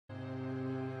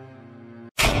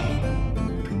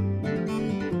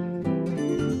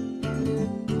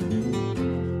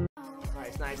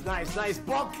nice.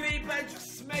 Bot creeper,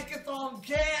 just smack it on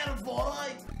care,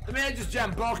 boy. The man just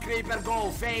jump bot creeper, go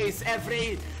face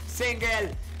every single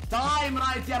time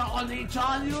right here on each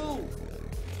on you.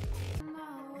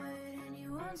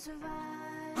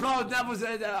 Crowd never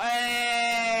said,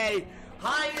 hey,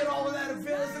 high roller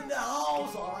feels in the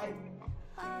house, alright.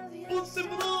 Put them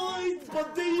right,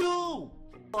 but they you.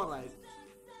 Alright.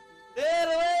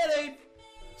 Hey,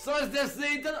 so is this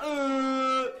Satan?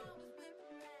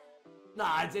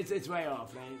 Nah, it's way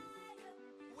off, man.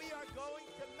 We are going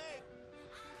to make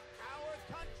our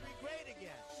country great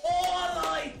again.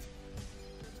 Alright!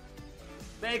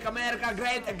 Make America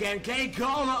great again,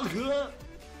 K-Cola.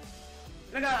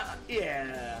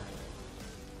 Yeah.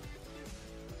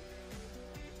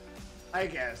 I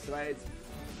guess, right?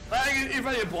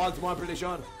 Even in Baltimore, I'm pretty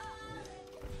sure.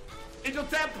 It's your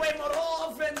tempo more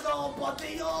often though,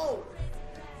 buddy, yo!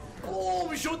 Oh,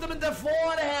 we shoot him in the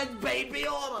forehead, baby,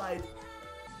 alright.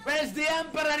 Where's the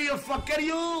Emperor, you fucker,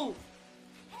 you?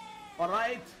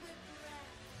 Alright.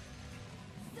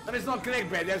 There is no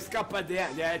clickbait, there's cup at the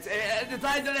end, yeah. The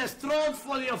title is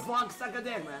Truthful, you fuck, suck a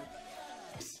dick, man.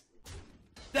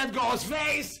 That goes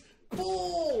face!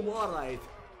 Boom! Alright.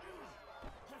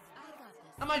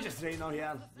 I might just train out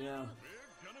here, yeah.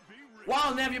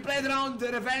 Wow, Nev, you played around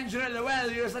the Revenge really well.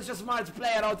 You're such a smart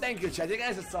player. Oh, thank you, Chad. You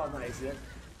guys are so nice, yeah?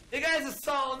 You guys are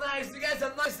so nice. You guys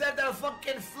are nice that they're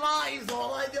fucking flies,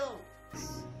 alright, yo?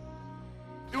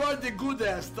 You are the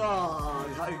goodest. Oh,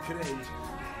 how cringe.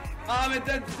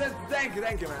 Thank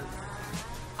you, man.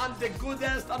 I'm the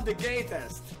goodest, I'm the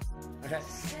greatest. Okay.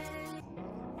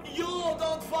 You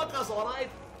don't fuck us, alright?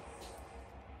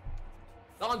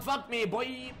 Don't fuck me,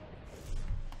 boy.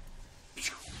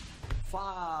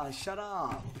 Shut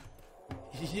up.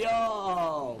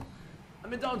 Yo. I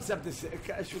mean, don't accept this.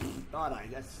 Alright,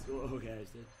 that's. Who cares,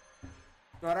 dude?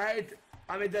 Alright?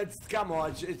 I mean, that's. Come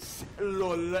on, it's.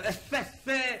 Lol.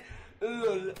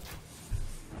 Lol.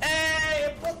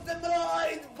 Hey, put them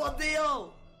right, buddy,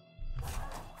 yo.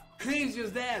 Clean's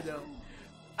just there, though.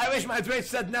 I wish my Twitch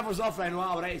said Neviilz offline.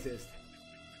 Wow, racist.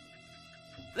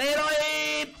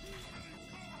 Leroy!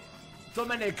 Too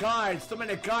many cards, too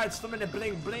many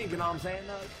blink, you know what I'm saying?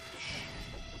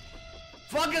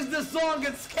 Fuck is this song?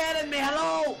 It's scaring me,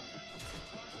 hello?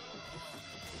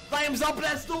 Time's up,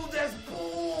 let's do this,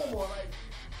 boom!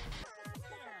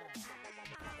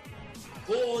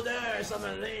 Oh, there's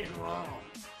something lean wrong.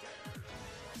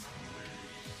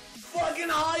 Fucking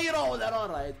high roller,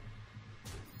 alright.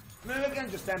 Maybe we can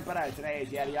just Emperor trade,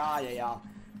 yeah.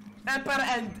 Emperor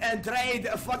and trade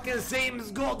fucking seems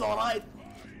good, alright?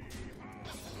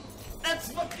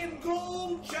 Let's fucking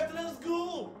go, chat, let's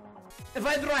go! If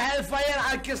I draw Hellfire,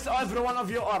 I'll kiss every one of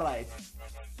you, alright.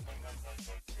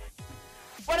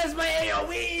 What is my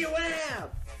AoE you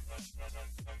have?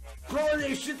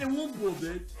 Holy shit, the whoop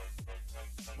dude.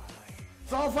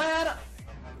 Soulfire!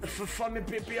 For me,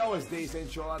 PPO is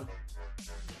decent, sure.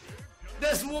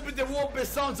 This whoopie the whoopie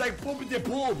sounds like poopy the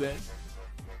pool, man.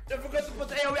 I forgot to put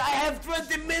AoE. I have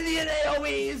 20 million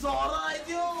AoEs, alright,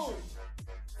 yo!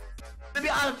 Maybe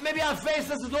I'll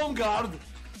face as a dome guard.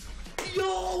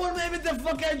 Yo, or maybe the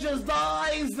fucker just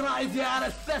dies right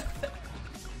here.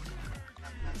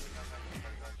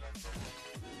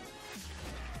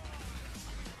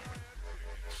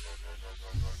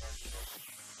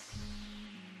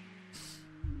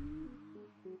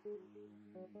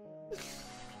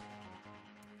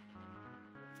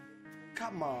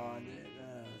 Come on.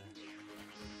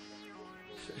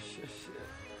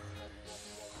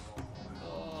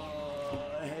 Oh,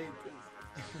 I hate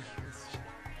this.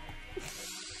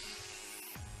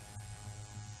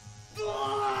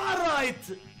 Alright!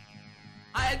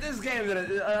 This game, I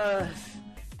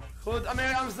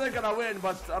mean, I'm still gonna win,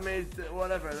 but I mean,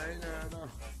 whatever.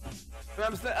 No.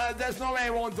 I'm still, there's no way I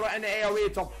won't draw any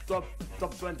AoE top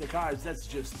 20 cards. That's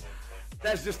just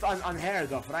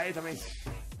unheard of, right? I mean,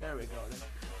 there we go. Then.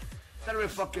 There we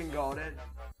fucking go, then.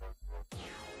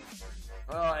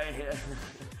 Oh,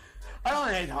 I don't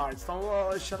hate Hearthstone.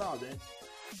 Well, shut up, then.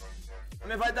 I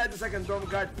mean, if I die the second dome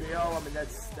guard PO, I mean,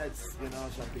 that's you know,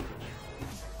 some people.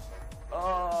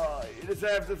 Oh, you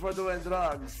deserved it for doing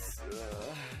drugs.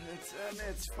 I mean,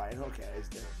 it's fine. Who cares,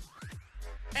 then?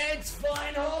 It's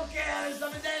fine. Who cares? I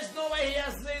mean, there's no way he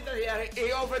has later here.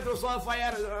 He overdrew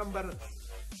Soulfire, remember?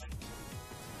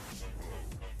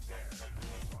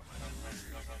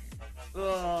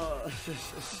 Oh,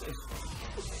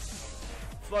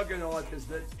 fucking what is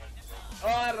this?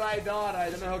 Alright. I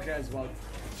mean, who cares about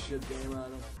shit game,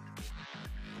 man?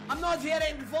 I'm not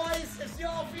hearing voices,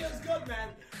 yo, feels good, man.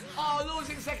 Oh,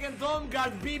 losing second dome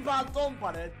guard, B-ball dome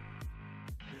on it.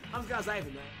 I'm just gonna save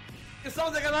it, man. It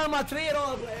sounds like an Arma 3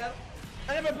 role player.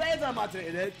 I never played Arma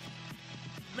 3, dude.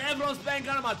 Everyone's playing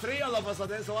Arma 3 all of a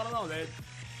sudden, so I don't know, dude.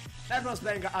 Everyone's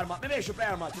playing Arma. Maybe I should play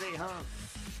Arma 3, huh?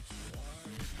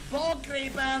 Ball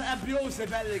creeper,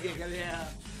 abusive kicker, yeah.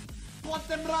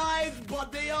 Bottom right,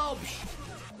 body up.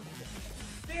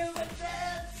 Deal with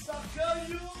that, sucker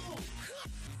you.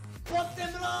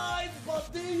 Bottom right,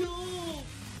 body you.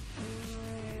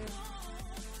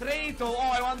 3-2. Oh,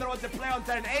 I wonder what the play on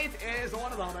turn 8 is.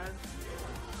 One of them, man.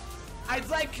 I'd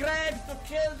like Craig to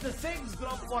kill the 6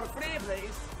 drop for free,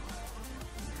 please.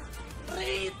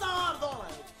 Retard,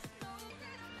 alright.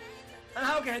 And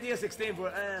how can I do a 16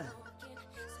 for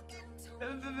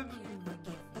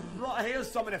Bro, here's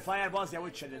so many fireballs. Yeah,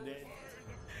 we're chilling, dude.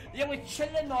 Yeah, we're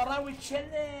chilling, alright, we're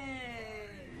chilling.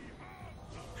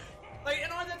 Like,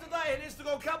 in order to die, he needs to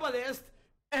go Kabbalist.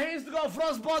 And he needs to go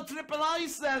Frostbolt triple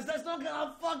ices. That's not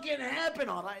gonna fucking happen,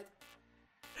 alright?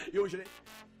 Usually.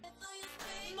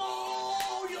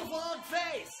 No, you fuck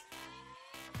face.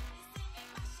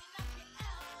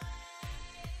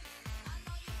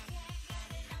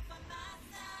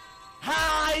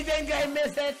 I think I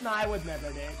missed it. No, I would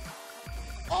never did.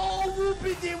 Oh,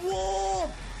 whoopity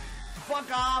whoop! Fuck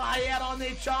all, I had on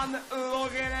the chan.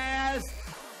 Look at this.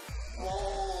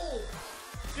 Oh!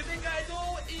 You think I do?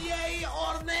 Yay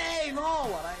or nay? No,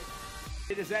 alright.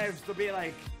 He deserves to be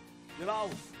like, you know,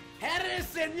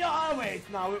 Harrison. Yeah, wait.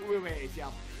 No, we wait,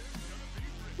 yeah.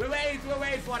 We wait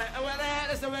for it. Well,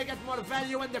 Harrison will get more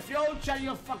value in the future,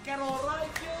 you fucker,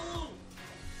 alright, you?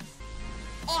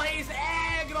 Oh, he's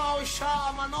aggro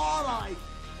shaman, alright.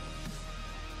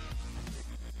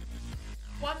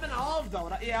 1 minute off though,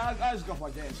 right? Yeah, I'll just go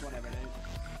for this, whatever it is.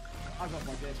 I'll go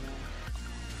for this, man.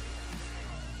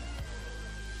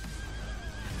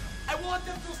 I want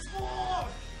him to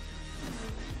smoke!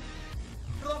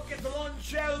 Rocket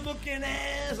launcher looking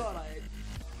ass, alright.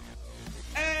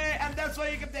 And that's why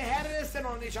you get the Harrison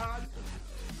on the chart.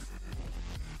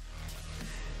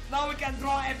 Now we can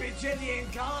draw a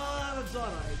bajillion cards,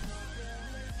 alright.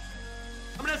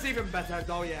 I mean, that's even better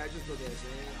though, yeah, just do this,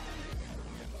 yeah.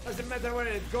 Doesn't matter where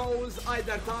it goes,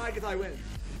 either target I win.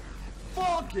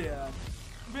 Fuck yeah!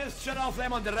 Just shut off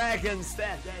them on the rack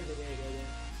instead.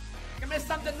 Give me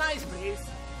something nice, please.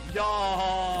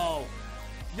 Yo!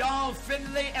 Yo,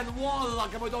 Finley and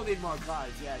Warlock, and we don't need more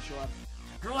cards, yeah, sure.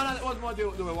 What more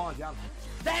do we want, yeah?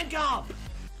 Tank up!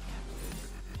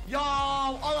 Yo,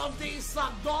 all of these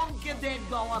suck donkey dick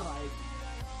though, alright.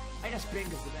 I guess pink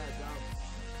is the best,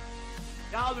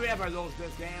 yeah. How do we ever lose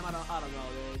this game? I don't know,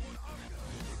 dude.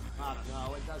 I don't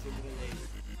know, it doesn't really...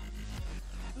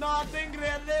 Nothing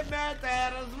really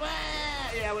matters,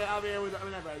 man! Yeah, we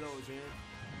never lose, yeah.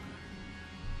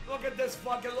 Look at this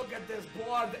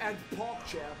board and pop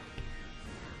chair.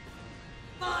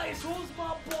 Nice, who's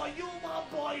my boy? You my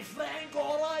boy, Frank,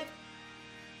 alright?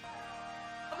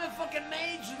 I'm a fucking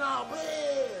mage now,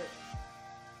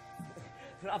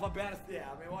 Have a best,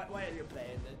 yeah, I mean, why are you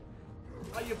playing it?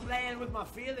 Are you playing with my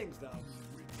feelings, though?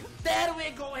 There we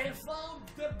go, he found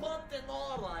the button,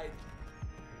 alright.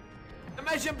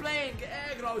 Imagine playing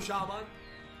aggro shaman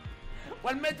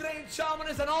when mid-range shaman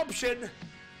is an option.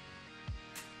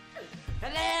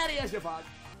 Hilarious, you fuck.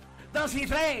 Does he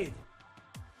trade?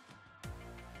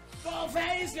 Go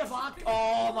face, you fuck.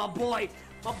 Oh, my boy.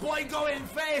 My boy going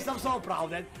face. I'm so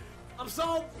proud, man. I'm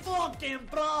so fucking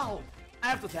proud. I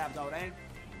have to tap, though, right?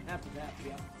 I have to tap,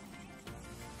 yeah.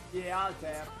 Yeah, I'll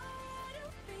tap.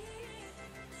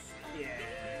 Yeah.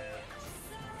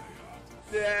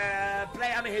 Yeah,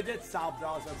 play. I mean, he did stop,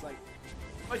 though, so it's like...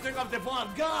 I took off the ball.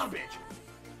 Garbage.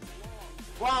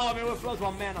 Wow, I mean, we're close to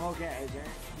 1 man. Okay, okay.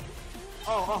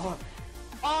 Oh,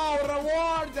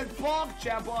 rewarded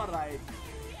PogChamp, alright.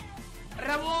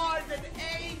 Rewarded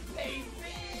APP,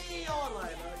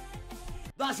 alright.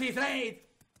 Does he trade?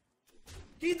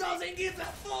 He doesn't give a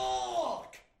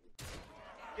fuck!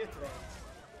 He trades.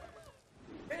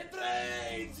 He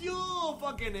trades! You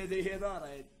fucking idiot,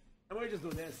 alright. And we just do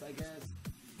this, I guess.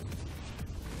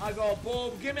 I go,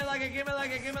 boom, give me like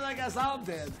a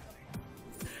something.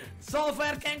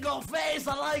 Sulfur can go face,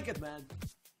 I like it, man.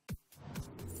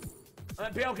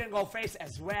 And Bill can go face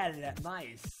as well.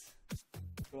 Nice.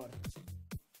 Good.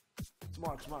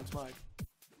 Smart.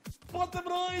 Bottom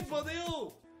right, buddy.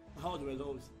 How do we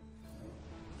lose?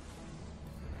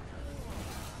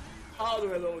 How do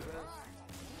we lose, man?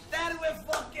 There we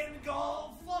fucking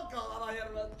go. Fuck all I hear,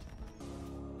 man.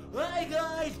 Hey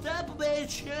guys, tap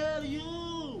bitch, hell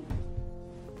you.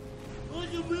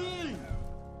 What you mean?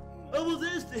 What was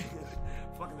this thing?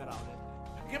 Fucking it out, man.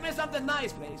 Give me something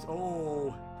nice, please.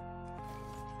 Oh.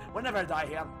 We'll never die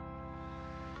here.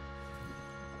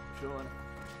 Sure.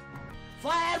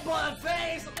 Fireball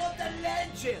face! What the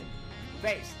legend!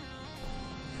 Face.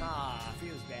 Ah,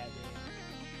 feels bad, dude.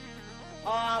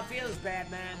 Oh, feels bad,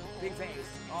 man. Big face.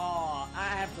 Oh, I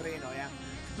have to Reno, yeah.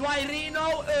 Do I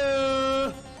Reno?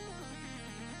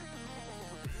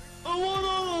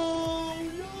 Oh,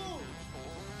 no!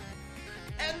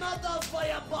 Another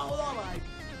fireball, alright.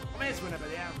 Amazing,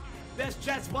 yeah. This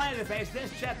chat's blind in the face,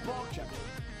 this chat pork chip.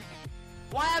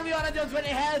 Why are we on a 20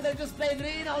 health and just played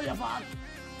Reno, you fuck?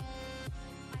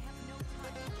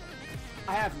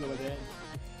 I have no idea.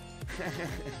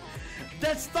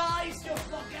 That's nice, you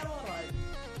fucking alright.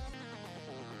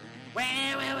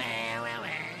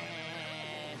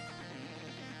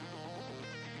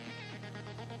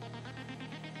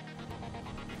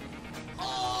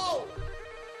 Oh!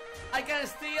 I can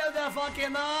steal the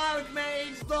fucking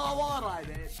Archmage, no alright,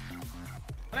 dude.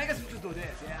 I guess we just do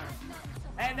this, yeah.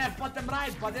 And then put them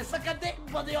right, buddy. Suck a dick,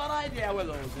 buddy, alright, yeah, we'll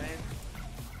lose, man.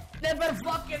 Never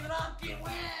fucking rocky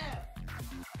where?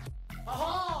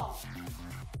 Aha!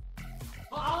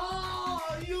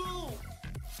 Ah, you!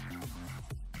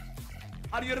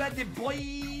 Are you ready,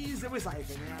 boys? We're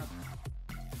siphoning, yeah.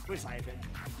 We're siphoning.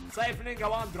 Siphoning,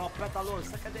 go on, drop it, allora,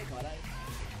 suck a dick, alright?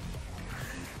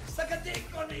 Suck a dick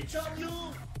on each of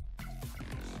you!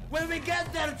 When we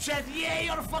get there, chat,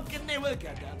 yeah, or fucking nay, we'll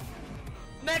get there.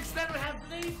 Next time we have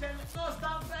Nathan, no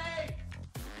stop fake!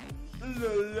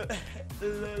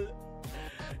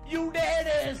 You dead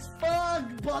as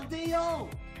fuck, buddy, yo!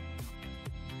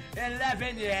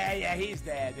 11, yeah, he's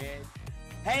dead, dude.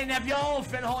 Hey, Neviilz,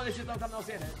 fin, holy shit, don't no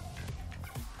sin it.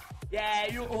 Yeah,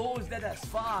 you who's dead as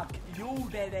fuck? You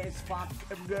dead as fuck,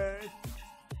 MG.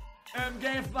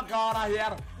 MG, fuck out of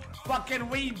here. Fucking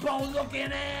weebo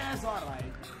looking ass,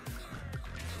 alright.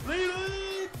 Leave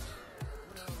it!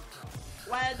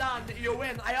 Well done, you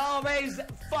win. I always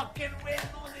fucking win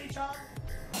on each other.